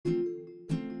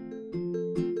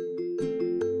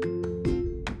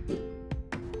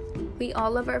We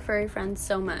all love our furry friends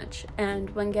so much, and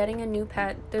when getting a new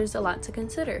pet, there's a lot to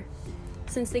consider.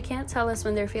 Since they can't tell us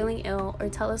when they're feeling ill or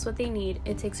tell us what they need,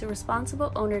 it takes a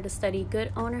responsible owner to study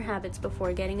good owner habits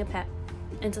before getting a pet,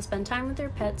 and to spend time with their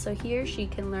pet so he or she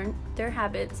can learn their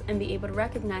habits and be able to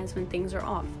recognize when things are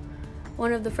off.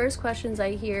 One of the first questions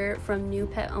I hear from new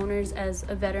pet owners as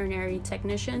a veterinary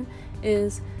technician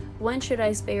is, when should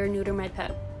I spay or neuter my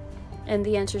pet? And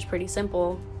the answer is pretty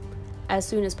simple: as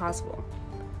soon as possible.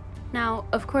 Now,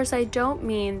 of course, I don't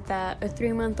mean that a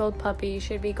 3-month-old puppy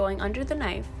should be going under the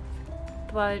knife,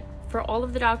 but for all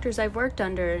of the doctors I've worked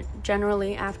under,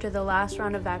 generally after the last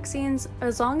round of vaccines,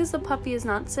 as long as the puppy is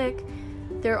not sick,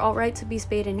 they're all right to be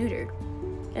spayed and neutered.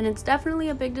 And it's definitely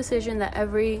a big decision that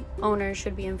every owner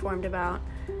should be informed about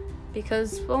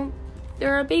because, well,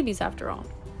 there are babies after all.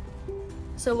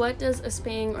 So what does a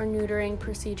spaying or neutering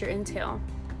procedure entail?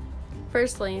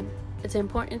 Firstly, it's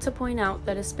important to point out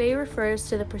that a spay refers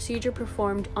to the procedure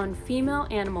performed on female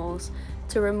animals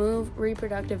to remove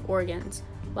reproductive organs,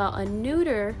 while a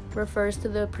neuter refers to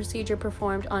the procedure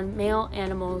performed on male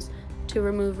animals to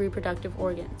remove reproductive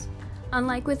organs.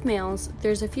 Unlike with males,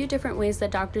 there's a few different ways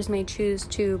that doctors may choose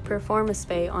to perform a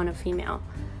spay on a female.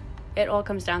 It all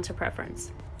comes down to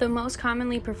preference. The most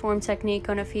commonly performed technique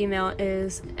on a female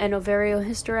is an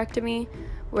ovariohysterectomy,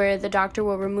 where the doctor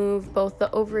will remove both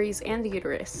the ovaries and the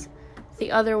uterus.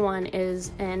 The other one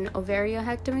is an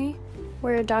ovariohectomy,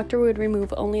 where a doctor would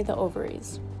remove only the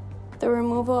ovaries. The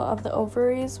removal of the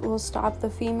ovaries will stop the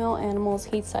female animal's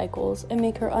heat cycles and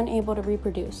make her unable to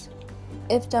reproduce.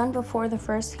 If done before the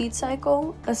first heat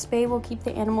cycle, a spay will keep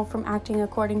the animal from acting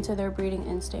according to their breeding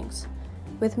instincts.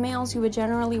 With males, you would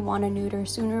generally want to neuter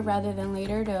sooner rather than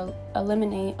later to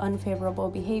eliminate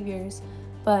unfavorable behaviors,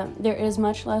 but there is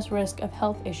much less risk of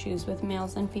health issues with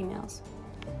males than females.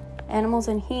 Animals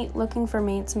in heat looking for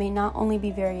mates may not only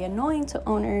be very annoying to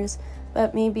owners,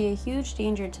 but may be a huge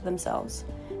danger to themselves.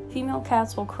 Female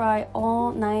cats will cry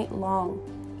all night long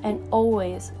and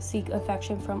always seek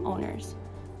affection from owners.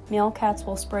 Male cats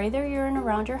will spray their urine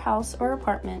around your house or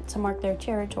apartment to mark their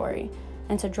territory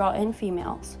and to draw in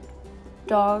females.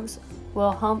 Dogs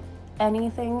will hump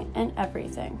anything and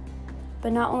everything.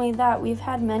 But not only that, we've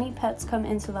had many pets come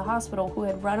into the hospital who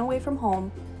had run away from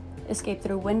home, escaped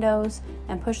through windows,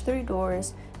 and pushed through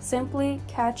doors, simply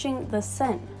catching the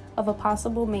scent of a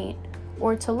possible mate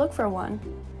or to look for one.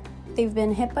 They've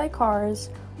been hit by cars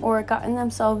or gotten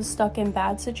themselves stuck in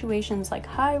bad situations like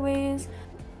highways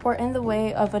or in the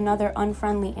way of another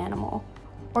unfriendly animal,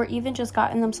 or even just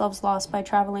gotten themselves lost by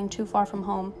traveling too far from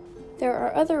home. There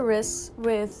are other risks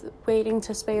with waiting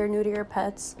to spay or neuter your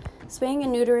pets. Spaying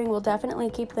and neutering will definitely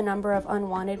keep the number of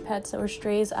unwanted pets or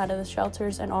strays out of the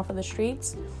shelters and off of the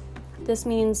streets. This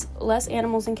means less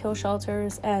animals in kill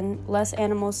shelters and less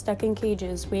animals stuck in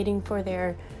cages waiting for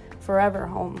their forever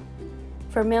home.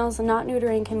 For males, not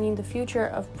neutering can mean the future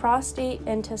of prostate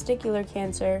and testicular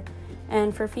cancer,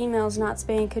 and for females, not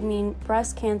spaying could mean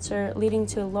breast cancer leading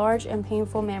to large and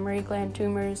painful mammary gland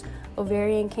tumors,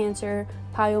 ovarian cancer,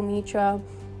 pyometra,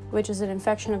 which is an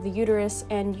infection of the uterus,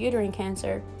 and uterine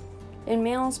cancer. In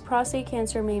males, prostate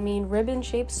cancer may mean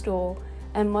ribbon-shaped stool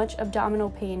and much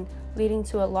abdominal pain, leading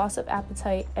to a loss of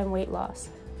appetite and weight loss.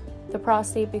 The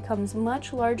prostate becomes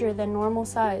much larger than normal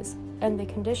size, and the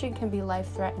condition can be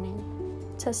life-threatening.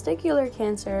 Testicular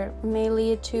cancer may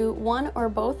lead to one or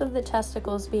both of the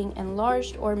testicles being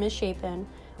enlarged or misshapen,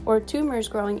 or tumors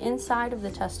growing inside of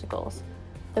the testicles.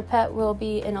 The pet will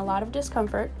be in a lot of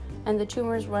discomfort, and the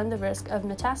tumors run the risk of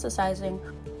metastasizing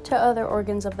to other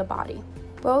organs of the body.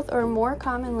 Both are more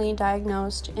commonly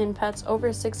diagnosed in pets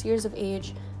over 6 years of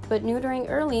age, but neutering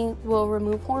early will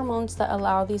remove hormones that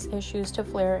allow these issues to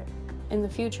flare in the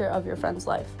future of your friend's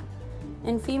life.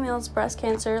 In females, breast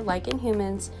cancer, like in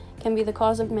humans, can be the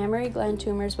cause of mammary gland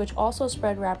tumors, which also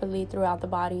spread rapidly throughout the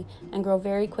body and grow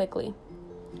very quickly.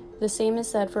 The same is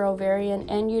said for ovarian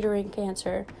and uterine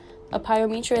cancer. A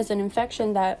pyometra is an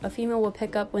infection that a female will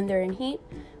pick up when they're in heat.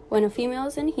 When a female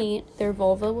is in heat, their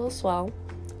vulva will swell,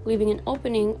 leaving an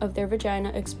opening of their vagina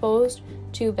exposed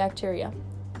to bacteria.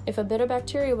 If a bit of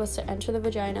bacteria was to enter the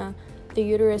vagina, the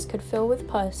uterus could fill with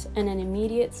pus, and an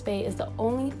immediate spay is the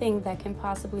only thing that can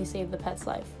possibly save the pet's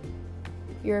life.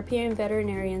 European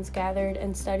veterinarians gathered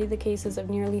and studied the cases of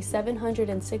nearly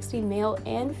 760 male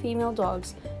and female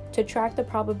dogs to track the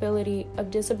probability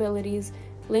of disabilities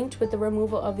linked with the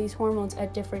removal of these hormones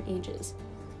at different ages.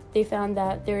 They found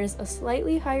that there is a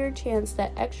slightly higher chance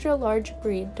that extra large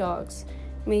breed dogs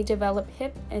may develop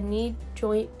hip and knee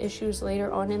joint issues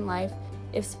later on in life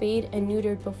if spayed and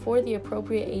neutered before the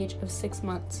appropriate age of 6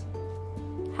 months.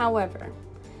 However,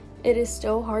 It is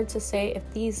still hard to say if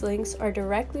these links are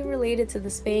directly related to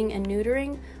the spaying and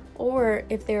neutering, or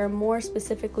if they are more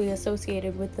specifically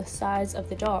associated with the size of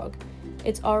the dog.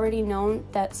 It's already known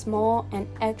that small and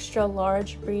extra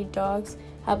large breed dogs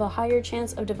have a higher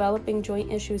chance of developing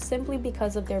joint issues simply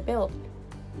because of their build.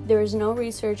 There is no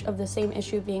research of the same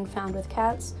issue being found with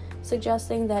cats,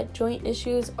 suggesting that joint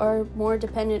issues are more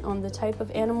dependent on the type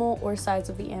of animal or size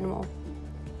of the animal.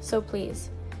 So please,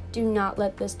 do not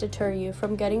let this deter you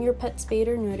from getting your pet spayed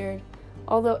or neutered.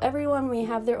 Although everyone may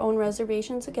have their own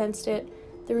reservations against it,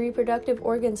 the reproductive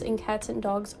organs in cats and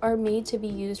dogs are made to be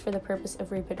used for the purpose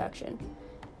of reproduction.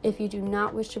 If you do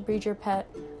not wish to breed your pet,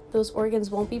 those organs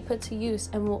won't be put to use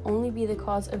and will only be the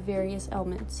cause of various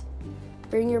ailments.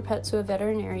 Bring your pet to a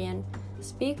veterinarian,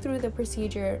 speak through the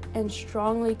procedure, and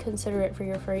strongly consider it for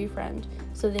your furry friend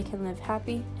so they can live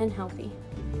happy and healthy.